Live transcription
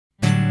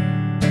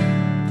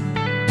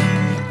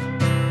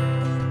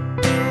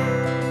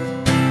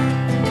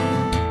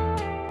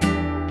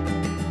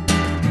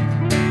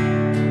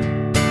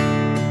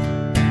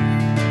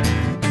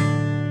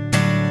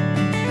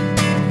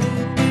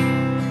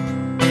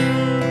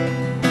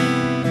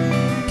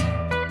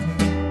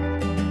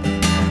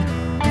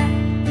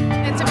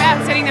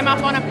them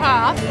up on a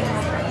path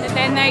that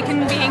then they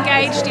can be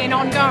engaged in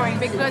ongoing,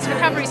 because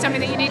recovery is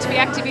something that you need to be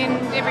active in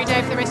every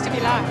day for the rest of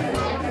your life.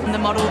 The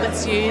model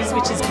that's used,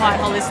 which is quite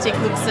holistic,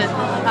 looks at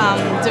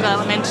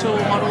developmental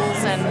models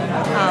and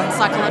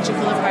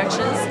psychological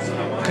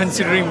approaches.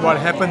 Considering what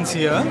happens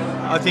here,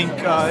 I think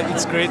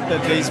it's great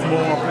that there's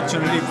more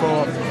opportunity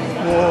for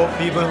more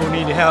people who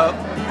need help.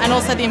 And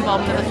also the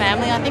involvement of the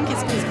family, I think,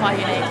 is quite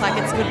unique. Like,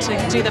 it's good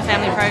to do the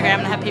family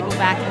program and have people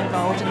back and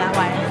involved in that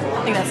way.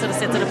 I think that sort of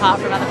sets it apart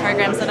from other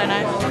programs that I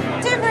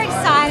know. Super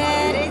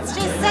excited. It's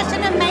just such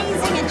an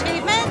amazing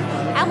achievement,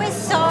 and we're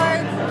so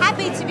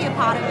happy to be a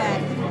part of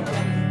it.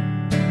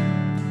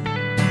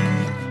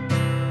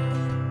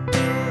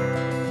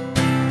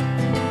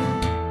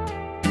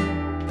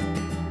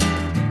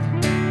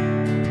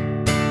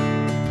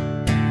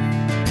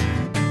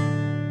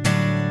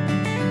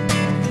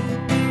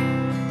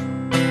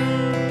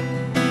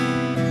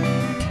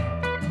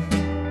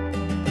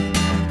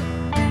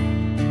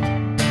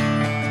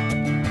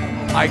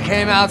 I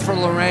came out for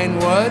Lorraine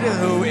Wood,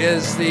 who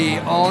is the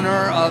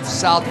owner of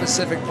South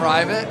Pacific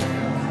Private,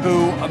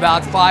 who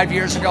about 5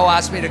 years ago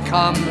asked me to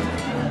come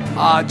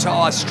to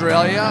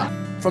Australia.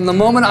 From the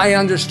moment I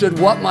understood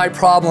what my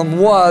problem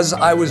was,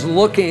 I was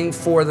looking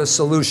for the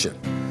solution.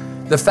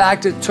 The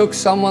fact it took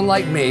someone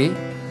like me,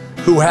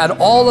 who had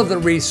all of the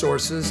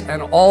resources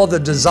and all of the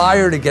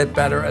desire to get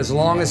better as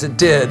long as it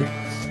did,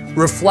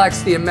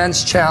 reflects the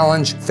immense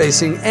challenge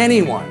facing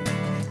anyone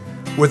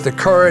with the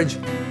courage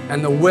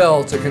and the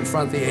will to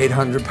confront the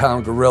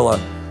 800-pound gorilla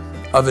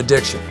of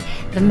addiction.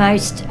 The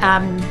most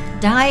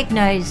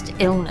diagnosed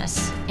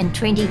illness in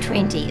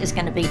 2020 is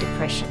going to be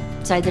depression.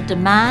 So the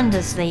demand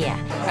is there.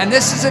 And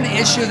this is an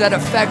issue that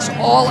affects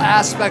all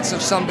aspects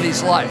of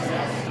somebody's life.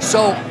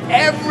 So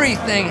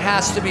everything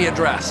has to be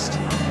addressed,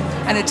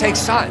 and it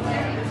takes time.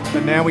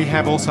 But now we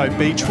have also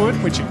Beechwood,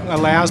 which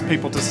allows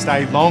people to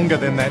stay longer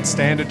than that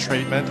standard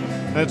treatment.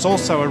 And it's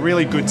also a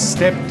really good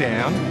step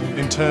down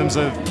in terms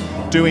of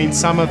doing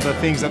some of the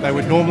things that they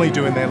would normally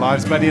do in their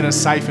lives, but in a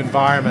safe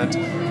environment.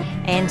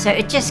 And so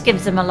it just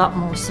gives them a lot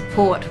more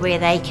support where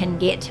they can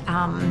get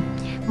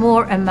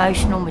more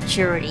emotional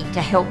maturity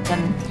to help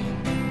them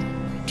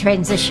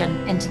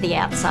transition into the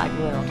outside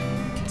world.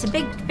 It's a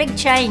big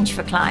change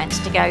for clients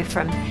to go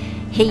from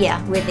here,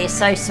 where they're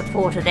so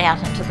supported, out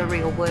into the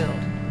real world.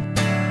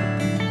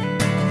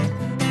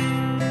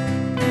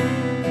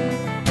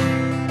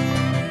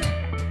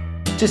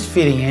 Just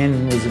fitting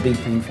in was a big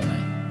thing for me.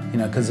 You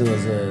know, because I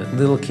was a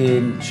little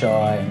kid,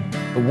 shy.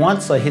 But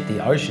once I hit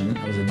the ocean,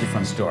 it was a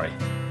different story.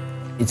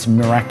 It's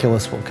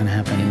miraculous what can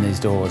happen in these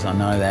doors, I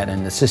know that,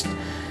 and it's just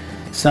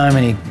so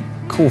many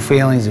cool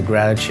feelings of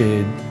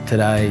gratitude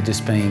today,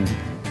 just being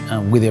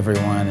with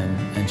everyone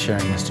and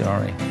sharing the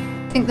story.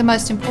 I think the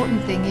most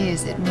important thing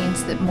is it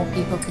means that more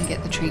people can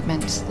get the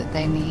treatment that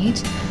they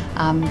need.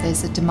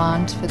 There's a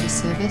demand for the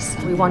service.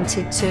 We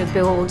wanted to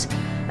build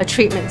a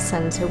treatment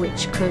centre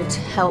which could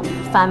help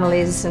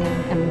families and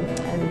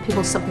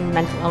people suffering from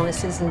mental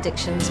illnesses and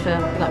addictions for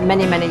like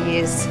many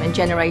years and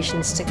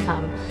generations to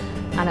come.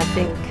 And I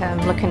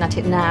think looking at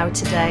it now,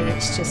 today,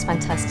 it's just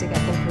fantastic. I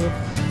think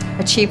we've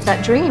achieved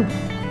that dream.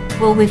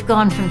 Well, we've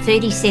gone from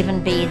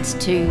 37 beds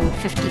to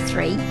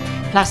 53,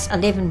 plus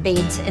 11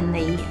 beds in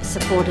the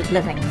supported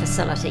living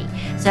facility.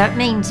 So it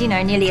means, you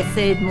know, nearly a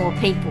third more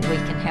people we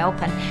can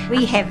help. And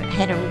we have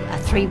had a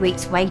 3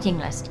 weeks waiting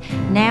list.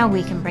 Now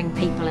we can bring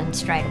people in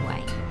straight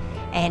away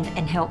and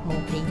help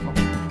more people.